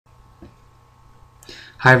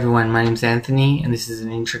Hi everyone, my name is Anthony and this is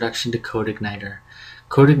an introduction to CodeIgniter.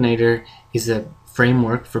 CodeIgniter is a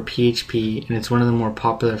framework for PHP and it's one of the more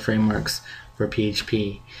popular frameworks for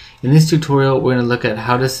PHP. In this tutorial we're going to look at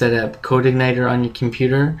how to set up CodeIgniter on your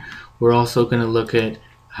computer. We're also going to look at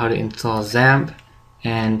how to install XAMPP,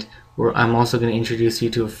 and I'm also going to introduce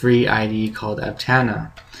you to a free IDE called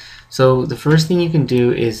Aptana. So the first thing you can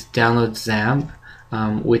do is download XAMPP,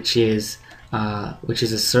 which is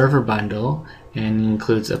a server bundle and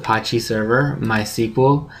includes Apache server,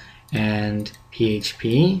 MySQL, and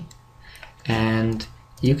PHP. And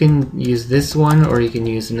you can use this one or you can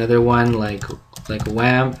use another one like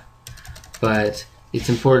WAMP, but it's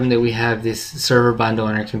important that we have this server bundle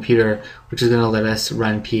on our computer, which is going to let us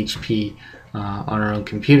run PHP on our own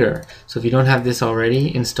computer. So if you don't have this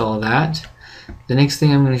already, install that. The next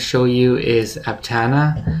thing I'm going to show you is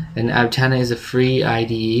Aptana, and Aptana is a free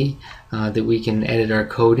IDE that we can edit our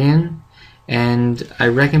code in. And I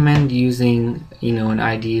recommend using, an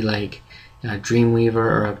IDE like Dreamweaver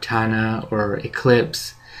or Aptana or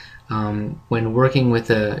Eclipse when working with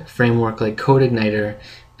a framework like CodeIgniter,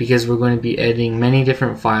 because we're going to be editing many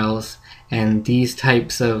different files, and these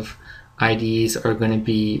types of IDEs are going to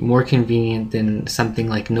be more convenient than something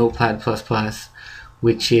like Notepad++,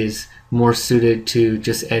 which is more suited to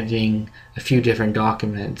just editing a few different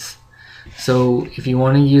documents. So if you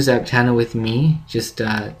want to use Aptana with me, just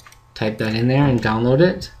type that in there and download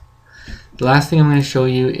it. The last thing I'm going to show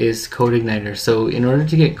you is CodeIgniter. So in order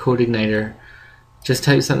to get CodeIgniter, just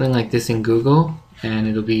type something like this in Google and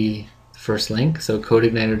it'll be the first link. So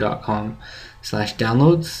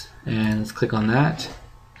codeigniter.com/downloads, and let's click on that.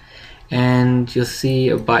 And you'll see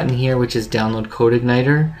a button here which is download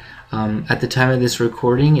CodeIgniter. At the time of this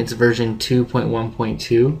recording it's version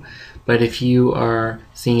 2.1.2, but if you are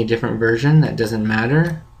seeing a different version, that doesn't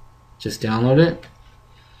matter, just download it.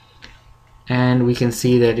 And we can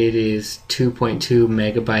see that it is 2.2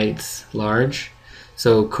 megabytes large.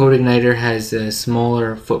 So CodeIgniter has a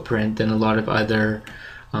smaller footprint than a lot of other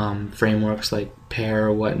frameworks like Pear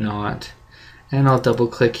or whatnot. And I'll double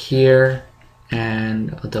click here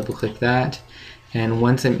and I'll double click that. And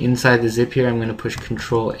once I'm inside the zip here, I'm going to push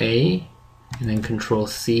Control A and then Control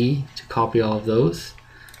C to copy all of those.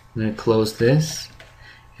 I'm going to close this,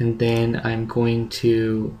 and then I'm going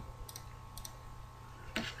to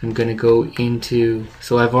go into,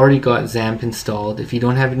 so I've already got XAMPP installed. If you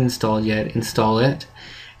don't have it installed yet, install it.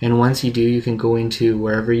 And once you do, you can go into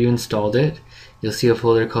wherever you installed it. You'll see a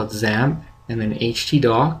folder called XAMPP and then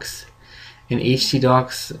htdocs. And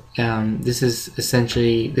htdocs, this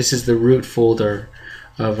is the root folder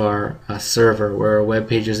of our server where our web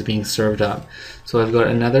pages are being served up. So I've got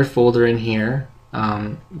another folder in here.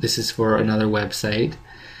 This is for another website.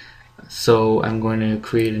 So I'm going to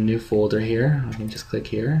create a new folder here. I can just click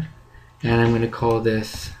here, and I'm going to call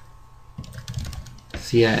this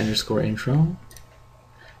CI_intro,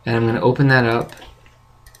 and I'm going to open that up,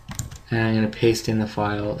 and I'm going to paste in the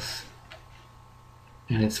files,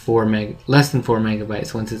 and it's less than 4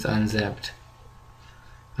 megabytes once it's unzipped.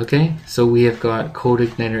 Okay, so we have got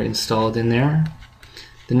CodeIgniter installed in there.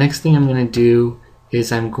 The next thing I'm going to do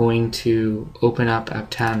is I'm going to open up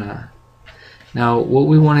Aptana. Now what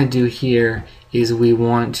we want to do here is we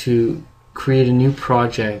want to create a new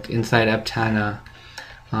project inside Aptana,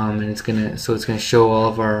 and it's gonna show all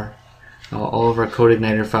of our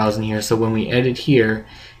CodeIgniter files in here. So when we edit here,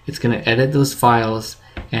 it's gonna edit those files,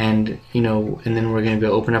 and then we're gonna be able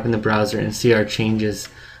to open up in the browser and see our changes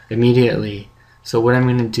immediately. So what I'm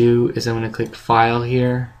gonna do is I'm gonna click File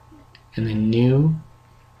here, and then New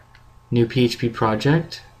PHP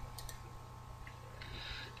Project,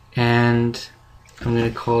 and I'm going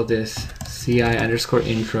to call this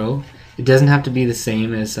CI_intro. It doesn't have to be the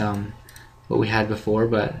same as what we had before,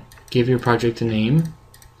 but give your project a name.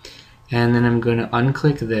 And then I'm going to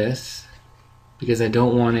unclick this because I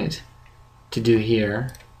don't want it to do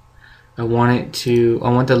here. I want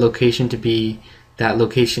the location to be that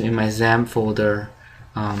location in my XAMPP folder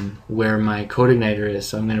where my CodeIgniter is.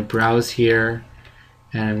 So I'm going to browse here,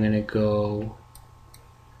 and I'm going to go.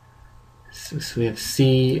 So we have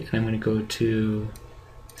C, and I'm going to go to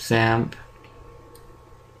XAMPP,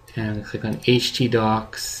 and I'm going to click on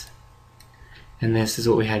htdocs, and this is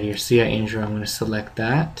what we had here, CI_intro. I'm going to select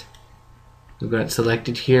that. We've got it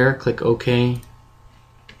selected here, click OK,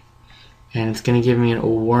 and it's going to give me a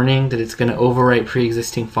warning that it's going to overwrite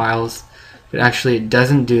pre-existing files, but actually it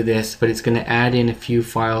doesn't do this, but it's going to add in a few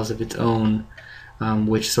files of its own,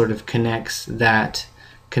 which sort of connects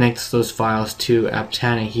those files to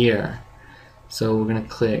Aptana here. So we're going to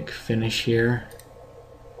click Finish here,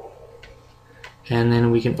 and then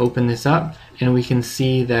we can open this up, and we can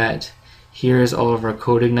see that Here's all of our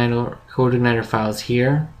CodeIgniter files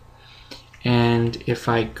here. And if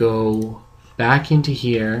I go back into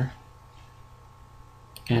here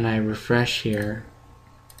and I refresh here,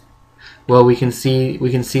 well, we can see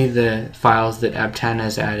the files that Aptana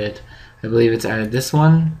has added. I believe it's added this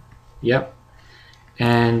one. Yep.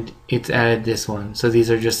 And it's added this one. So these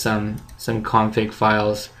are just some config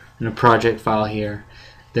files and a project file here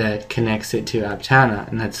that connects it to Aptana,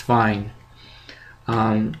 and that's fine.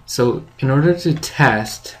 So in order to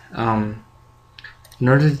test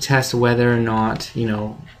whether or not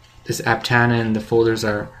this Aptana and the folders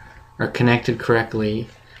are connected correctly,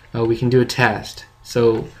 we can do a test.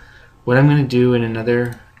 So what I'm going to do in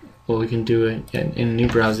we can do it in a new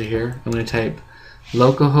browser here. I'm going to type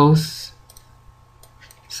localhost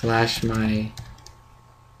 / my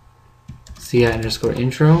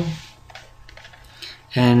ci_intro,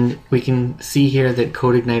 and we can see here that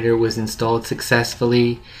CodeIgniter was installed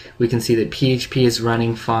successfully. We can see that PHP is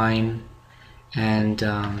running fine. And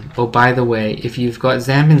oh, by the way, if you've got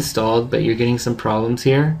XAMPP installed but you're getting some problems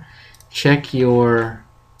here, check your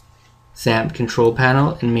XAMPP control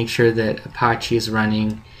panel and make sure that Apache is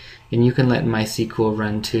running, and you can let MySQL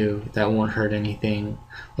run too. That won't hurt anything,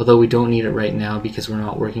 although we don't need it right now because we're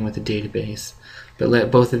not working with a database. But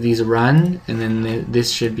let both of these run, and then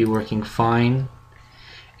this should be working fine.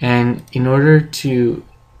 And in order to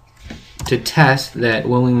test that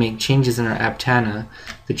when we make changes in our Aptana,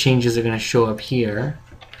 the changes are going to show up here,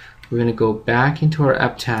 we're going to go back into our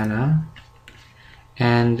Aptana,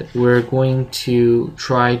 and we're going to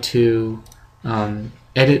try to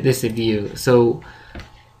edit this view. So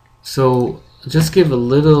just give a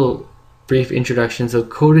little brief introduction. So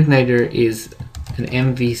CodeIgniter is an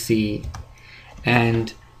MVC,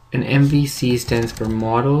 and an MVC stands for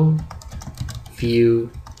Model View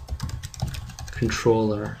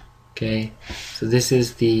Controller. Okay, so this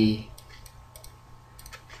is the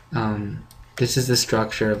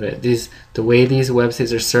structure of it. The way these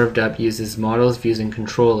websites are served up uses models, views, and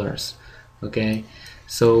controllers. Okay,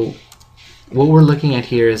 so what we're looking at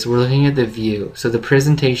here is we're looking at the view. So the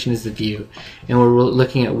presentation is the view, and we're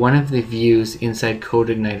looking at one of the views inside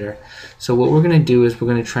CodeIgniter. So what we're going to do is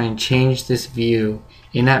we're going to try and change this view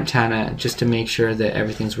in Aptana just to make sure that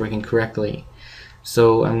everything's working correctly.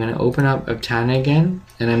 So I'm going to open up Aptana again,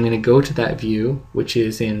 and I'm going to go to that view, which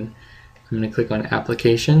is I'm going to click on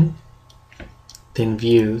Application, then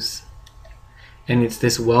Views, and it's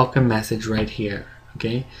this welcome message right here.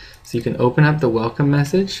 Okay, so you can open up the welcome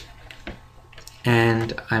message,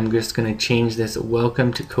 and I'm just going to change this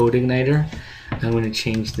welcome to CodeIgniter. I'm going to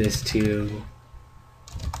change this to,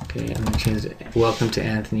 I'm going to change it, welcome to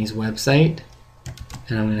Anthony's website,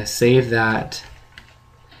 and I'm going to save that.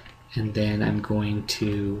 And then I'm going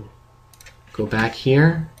to go back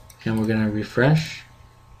here, and we're going to refresh,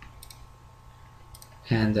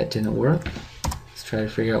 and that didn't work. Let's try to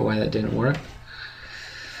figure out why that didn't work.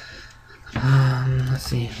 Let's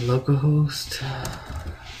see, localhost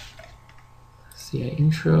ci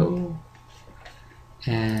intro,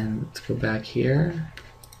 and let's go back here,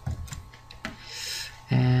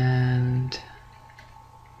 and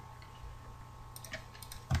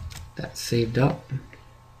that's saved up.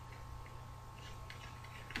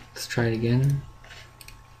 Let's try it again.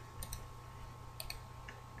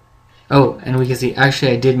 Oh, and we can see,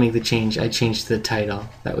 actually I did make the change. I changed the title.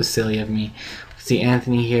 That was silly of me. See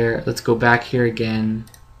Anthony here. Let's go back here again.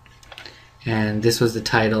 And this was the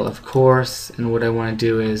title, of course. And what I want to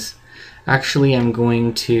do is, actually I'm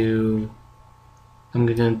going to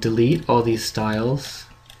delete all these styles.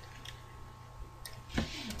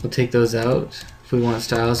 We'll take those out. If we want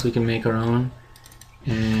styles, we can make our own.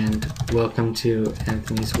 And welcome to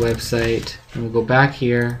Anthony's website, and we'll go back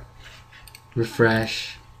here,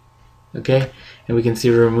 refresh, okay, and we can see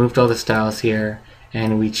we removed all the styles here,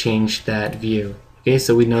 and we changed that view. Okay,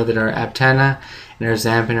 so we know that our Aptana and our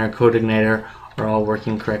XAMPP and our CodeIgniter are all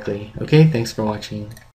working correctly. Okay, thanks for watching.